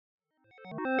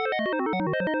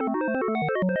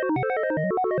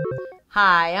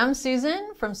Hi, I'm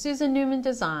Susan from Susan Newman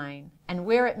Design, and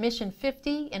we're at Mission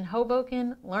 50 in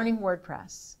Hoboken learning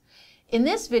WordPress. In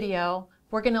this video,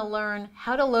 we're going to learn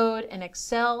how to load an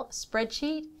Excel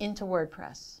spreadsheet into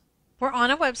WordPress. We're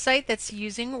on a website that's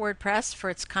using WordPress for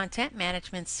its content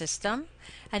management system,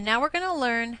 and now we're going to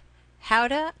learn how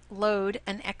to load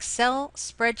an Excel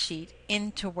spreadsheet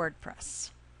into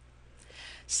WordPress.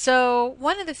 So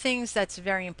one of the things that's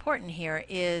very important here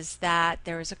is that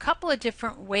there's a couple of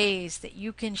different ways that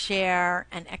you can share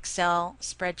an Excel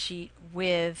spreadsheet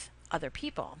with other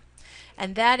people.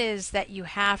 And that is that you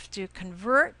have to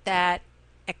convert that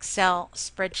Excel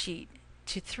spreadsheet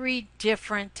to 3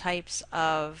 different types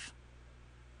of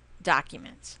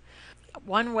documents.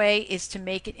 One way is to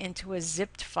make it into a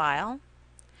zipped file.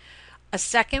 A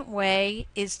second way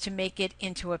is to make it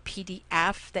into a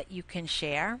PDF that you can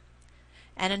share.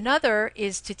 And another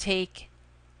is to take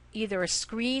either a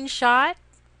screenshot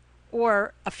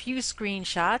or a few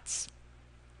screenshots,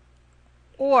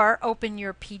 or open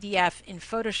your PDF in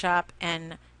Photoshop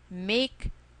and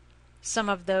make some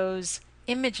of those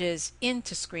images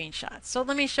into screenshots. So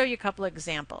let me show you a couple of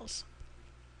examples.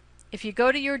 If you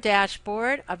go to your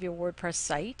dashboard of your WordPress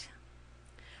site,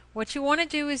 what you want to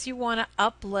do is you want to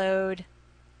upload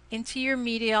into your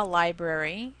media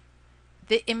library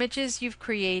the images you've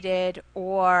created,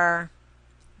 or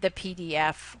the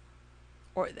PDF,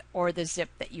 or the zip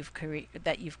that you've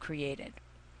created.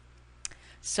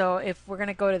 So if we're going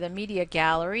to go to the media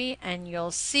gallery, and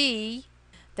you'll see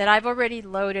that I've already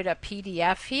loaded a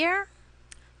PDF here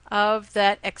of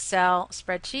that Excel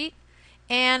spreadsheet,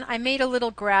 and I made a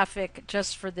little graphic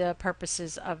just for the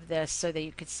purposes of this so that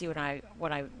you could see what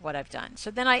I've done. So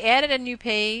then I added a new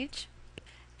page.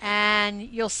 And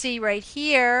you'll see right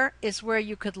here is where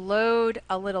you could load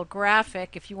a little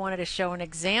graphic if you wanted to show an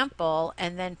example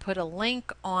and then put a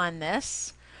link on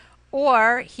this.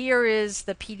 Or here is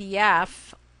the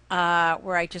PDF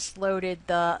where I just loaded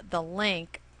the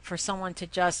link for someone to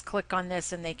just click on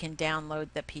this and they can download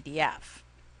the PDF.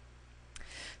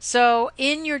 So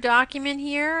in your document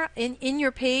here, in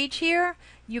your page here,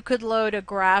 you could load a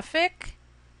graphic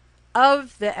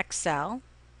of the Excel,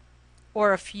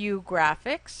 or a few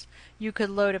graphics. You could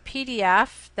load a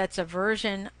PDF that's a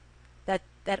version that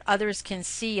others can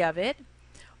see of it,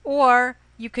 or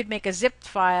you could make a zipped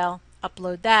file,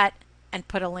 upload that, and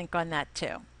put a link on that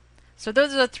too. So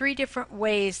those are the 3 different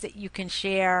ways that you can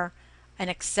share an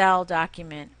Excel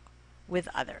document with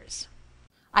others.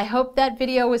 I hope that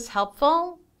video was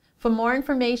helpful. For more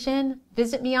information,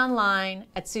 visit me online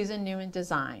at Susan Newman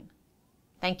Design.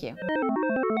 Thank you.